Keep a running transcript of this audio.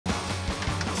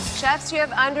Chefs, you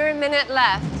have under a minute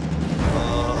left.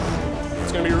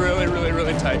 It's gonna be really, really,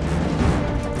 really tight.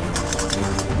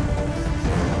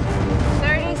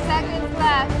 30 seconds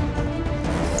left.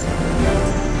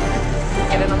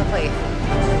 Get it on the plate.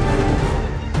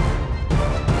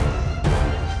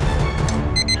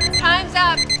 Time's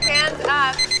up. Hands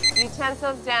up.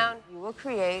 Utensils down. You will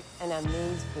create an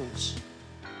amuse-bouche.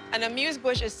 An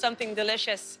amuse-bouche is something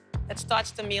delicious that starts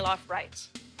the meal off right.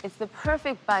 It's the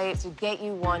perfect bite to get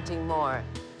you wanting more.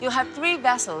 You'll have 3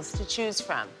 vessels to choose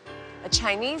from: a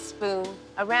Chinese spoon,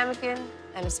 a ramekin,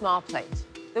 and a small plate.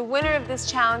 The winner of this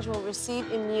challenge will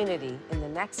receive immunity in the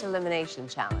next elimination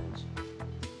challenge.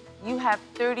 You have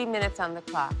 30 minutes on the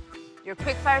clock. Your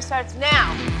quickfire starts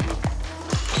now.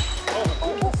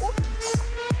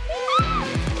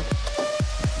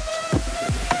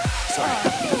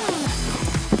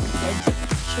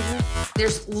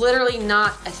 There's literally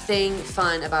not a thing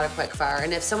fun about a quickfire,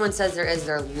 and if someone says there is,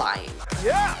 they're lying.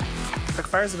 Yeah!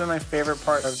 Quickfires have been my favorite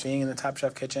part of being in the Top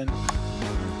Chef kitchen.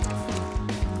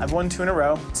 I've won 2 in a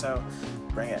row, so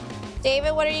bring it.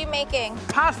 David, what are you making?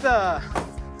 Pasta!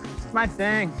 It's my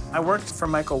thing. I worked for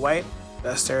Michael White,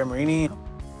 Esther Marini.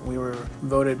 We were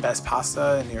voted best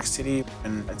pasta in New York City,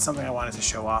 and it's something I wanted to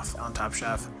show off on Top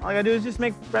Chef. All I gotta do is just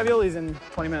make raviolis in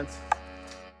 20 minutes.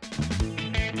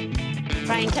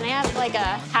 Brian, can I have like a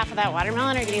half of that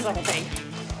watermelon, or can you use the whole thing?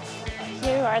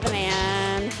 You are the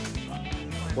man.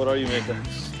 What are you making?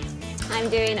 I'm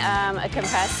doing a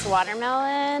compressed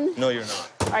watermelon. No, you're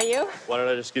not. Are you? Why did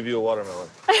I just give you a watermelon?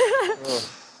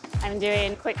 I'm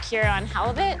doing quick cure on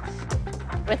halibut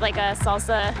with like a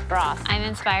salsa broth. I'm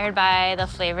inspired by the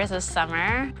flavors of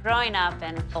summer. Growing up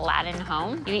in a Latin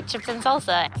home, you eat chips and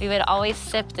salsa. We would always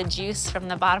sip the juice from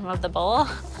the bottom of the bowl.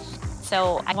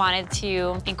 So I wanted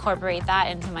to incorporate that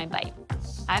into my bite.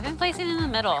 I've been placing in the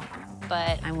middle,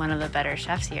 but I'm one of the better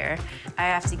chefs here. I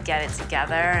have to get it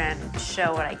together and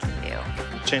show what I can do.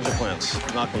 Change of plans.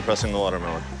 Not compressing the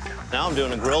watermelon. Now I'm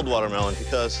doing a grilled watermelon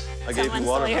because I gave you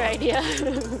watermelon. Your idea.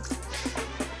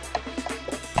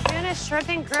 Doing a shrimp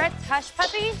and grits hush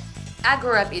puppy? I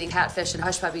grew up eating catfish and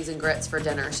hush puppies and grits for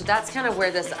dinner, so that's kind of where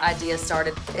this idea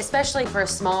started, especially for a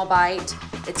small bite.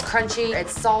 It's crunchy,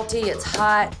 it's salty, it's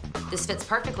hot. This fits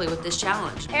perfectly with this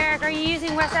challenge. Eric, are you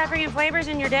using West African flavors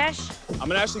in your dish? I'm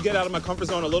gonna actually get out of my comfort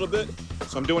zone a little bit.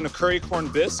 So I'm doing a curry corn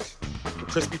bisque, a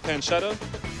crispy pancetta.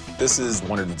 This is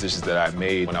one of the dishes that I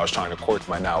made when I was trying to court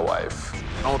my now wife.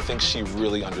 I don't think she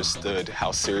really understood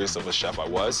how serious of a chef I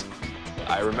was.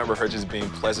 I remember her just being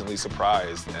pleasantly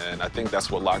surprised, and I think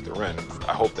that's what locked her in.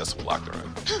 I hope that's what locked her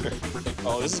in.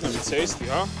 Oh, this is gonna be tasty,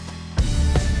 huh?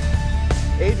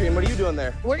 Adrian, what are you doing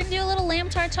there? We're gonna do a little lamb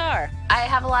tartare. I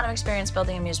have a lot of experience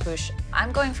building amuse-bouche.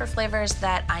 I'm going for flavors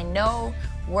that I know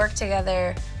work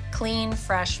together, clean,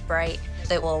 fresh, bright,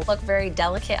 that will look very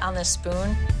delicate on the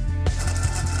spoon.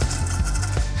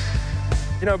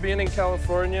 You know, being in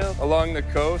California, along the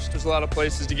coast, there's a lot of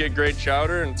places to get great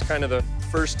chowder, and it's kind of the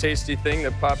first tasty thing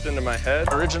that popped into my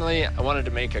head. Originally, I wanted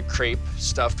to make a crepe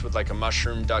stuffed with like a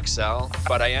mushroom duxelle,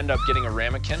 but I end up getting a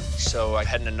ramekin, so I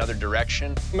head in another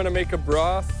direction. I'm gonna make a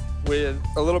broth with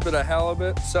a little bit of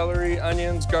halibut, celery,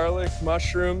 onions, garlic,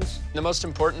 mushrooms. The most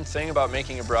important thing about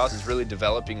making a broth is really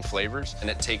developing flavors, and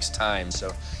it takes time.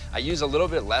 So I use a little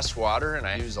bit less water, and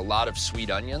I use a lot of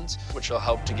sweet onions, which will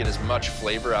help to get as much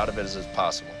flavor out of it as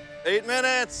possible. 8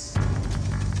 minutes.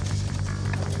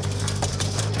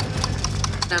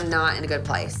 I'm not in a good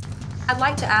place. I'd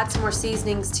like to add some more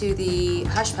seasonings to the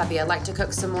hush puppy. I'd like to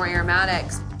cook some more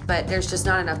aromatics, but there's just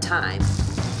not enough time.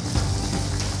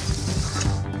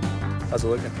 How's it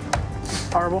looking?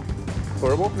 Horrible.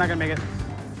 Horrible? Not gonna make it.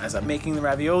 As I'm making the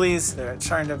raviolis, they're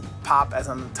starting to pop as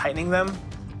I'm tightening them.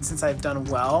 Since I've done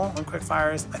well on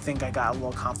quickfires, I think I got a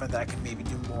little confident that I could maybe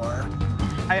do more.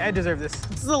 I deserve this.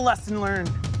 This is a lesson learned.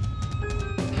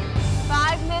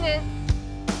 5 minutes.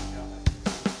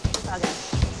 Okay.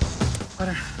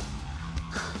 Butter.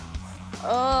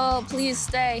 Oh, please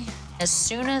stay. As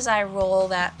soon as I roll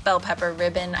that bell pepper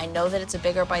ribbon, I know that it's a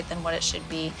bigger bite than what it should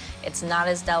be. It's not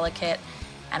as delicate,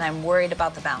 and I'm worried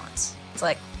about the balance. It's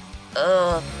like,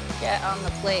 ugh. Get on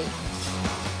the plate.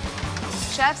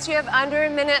 Chefs, you have under a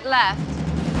minute left.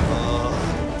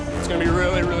 It's gonna be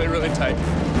really, really, really tight.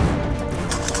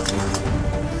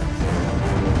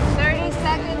 30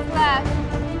 seconds left.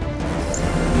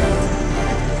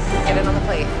 Get it on the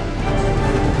plate.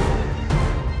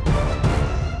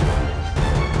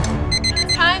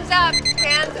 Time's up.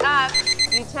 Hands up.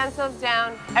 Utensils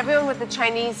down. Everyone with the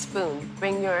Chinese spoon,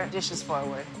 bring your dishes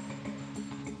forward.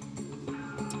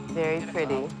 Very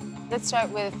pretty. Let's start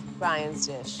with Brian's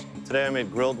dish. Today I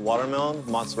made grilled watermelon,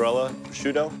 mozzarella,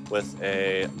 prosciutto with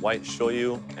a white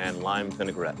shoyu and lime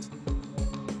vinaigrette.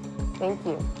 Thank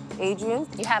you. Adrian?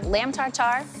 You have lamb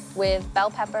tartare with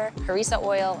bell pepper, harissa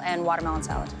oil, and watermelon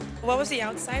salad. What was the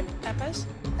outside peppers?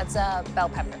 That's a bell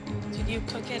pepper. Did you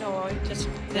cook it or just?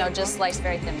 No, just sliced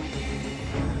very thinly.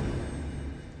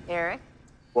 Eric?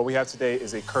 What we have today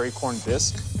is a curry corn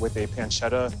bisque with a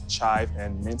pancetta, chive,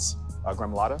 and mince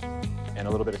gremolata, and a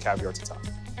little bit of caviar to top.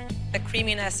 The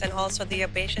creaminess and also the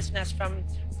herbaceousness from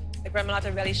the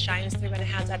gremolata really shines through and it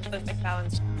has that perfect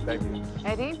balance. Thank you.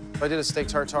 Eddie? I did a steak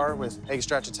tartare with egg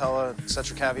stracciatella,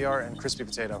 Cetra caviar, and crispy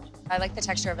potato. I like the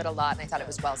texture of it a lot, and I thought it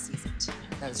was well seasoned.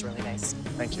 That was really nice.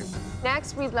 Thank you.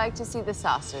 Next, we'd like to see the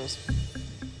saucers.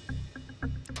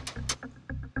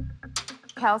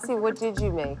 Kelsey, what did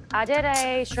you make? I did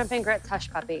a shrimp and grits hush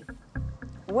puppy.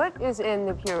 What is in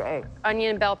the puree?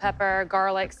 Onion, bell pepper,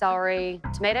 garlic, celery,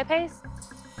 tomato paste.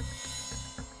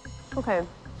 Okay.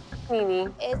 Mimi?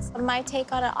 It's my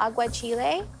take on an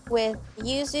aguachile with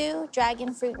yuzu,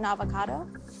 dragon fruit, and avocado.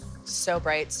 So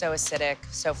bright, so acidic,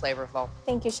 so flavorful.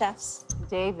 Thank you, chefs.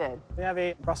 David? We have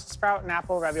a Brussels sprout and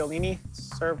apple raviolini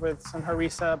served with some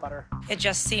harissa butter. It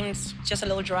just seems just a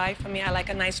little dry for me. I like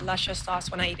a nice luscious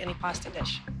sauce when I eat any pasta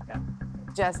dish. Yeah.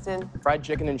 Justin? Fried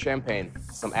chicken and champagne.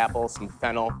 Some apple, some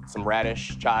fennel, some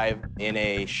radish, chive in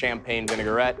a champagne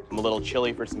vinaigrette. I'm a little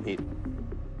chili for some heat.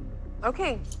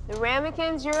 Okay, the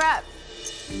ramekins, you're up.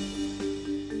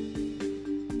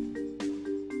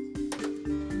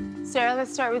 Sarah,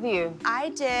 let's start with you. I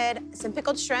did some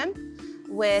pickled shrimp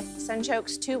with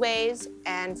sunchokes 2 ways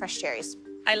and fresh cherries.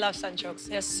 I love sunchokes.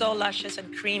 They're so luscious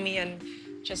and creamy and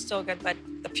just so good, but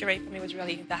the puree for me was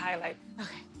really the highlight. Okay.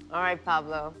 All right,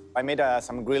 Pablo. I made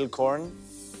some grilled corn,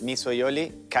 miso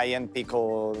aioli, cayenne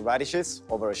pickled radishes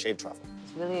over a shaved truffle.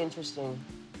 It's really interesting.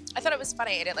 I thought it was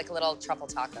funny. I ate it like a little truffle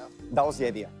taco. That was the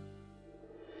idea.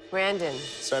 Brandon.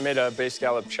 So I made a bay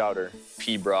scallop chowder,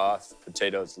 pea broth,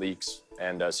 potatoes, leeks,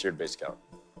 and seared bay scallop.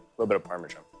 A little bit of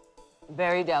Parmesan.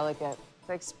 Very delicate. It's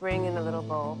like spring in a little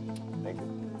bowl. Thank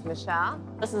you. Michelle?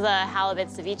 This is a halibut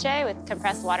ceviche with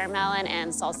compressed watermelon and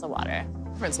salsa water.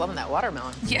 Everyone's loving that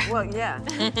watermelon. Yeah. Well, yeah.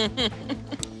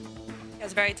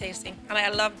 It's very tasty. And I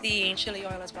love the chili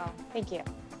oil as well. Thank you.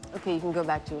 Okay, you can go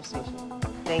back to your station.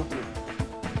 Thank you.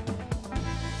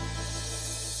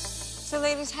 So,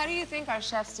 ladies, how do you think our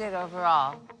chefs did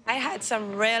overall? I had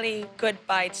some really good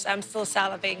bites. I'm still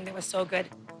salivating. They were so good.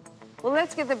 Well,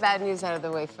 let's get the bad news out of the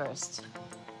way first.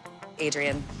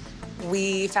 Adrian,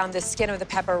 we found the skin of the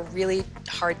pepper really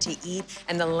hard to eat,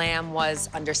 and the lamb was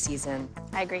under-seasoned.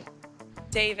 I agree.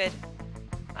 David,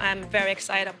 I'm very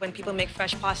excited when people make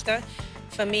fresh pasta.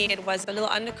 For me, it was a little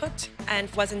undercooked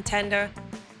and wasn't tender.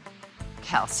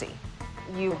 Kelsey,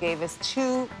 you gave us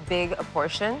too big a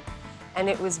portion, and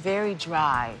it was very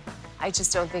dry. I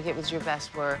just don't think it was your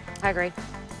best work. I agree.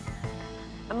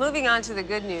 I'm moving on to the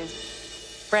good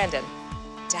news. Brandon,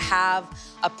 to have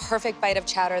a perfect bite of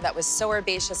chowder that was so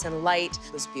herbaceous and light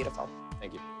was beautiful.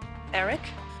 Thank you. Eric,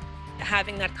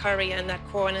 having that curry and that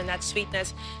corn and that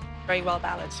sweetness, very well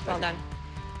balanced. Well done.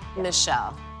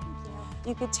 Michelle,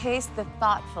 you could taste the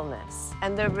thoughtfulness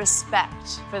and the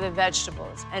respect for the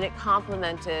vegetables, and it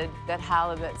complemented that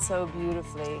halibut so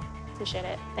beautifully. Appreciate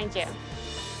it. Thank you.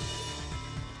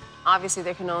 Obviously,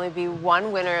 there can only be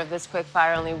one winner of this quick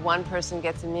fire. Only one person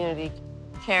gets immunity.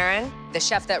 Karen? The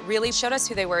chef that really showed us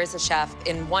who they were as a chef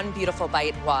in one beautiful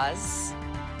bite was...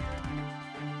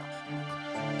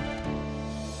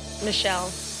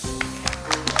 Michelle.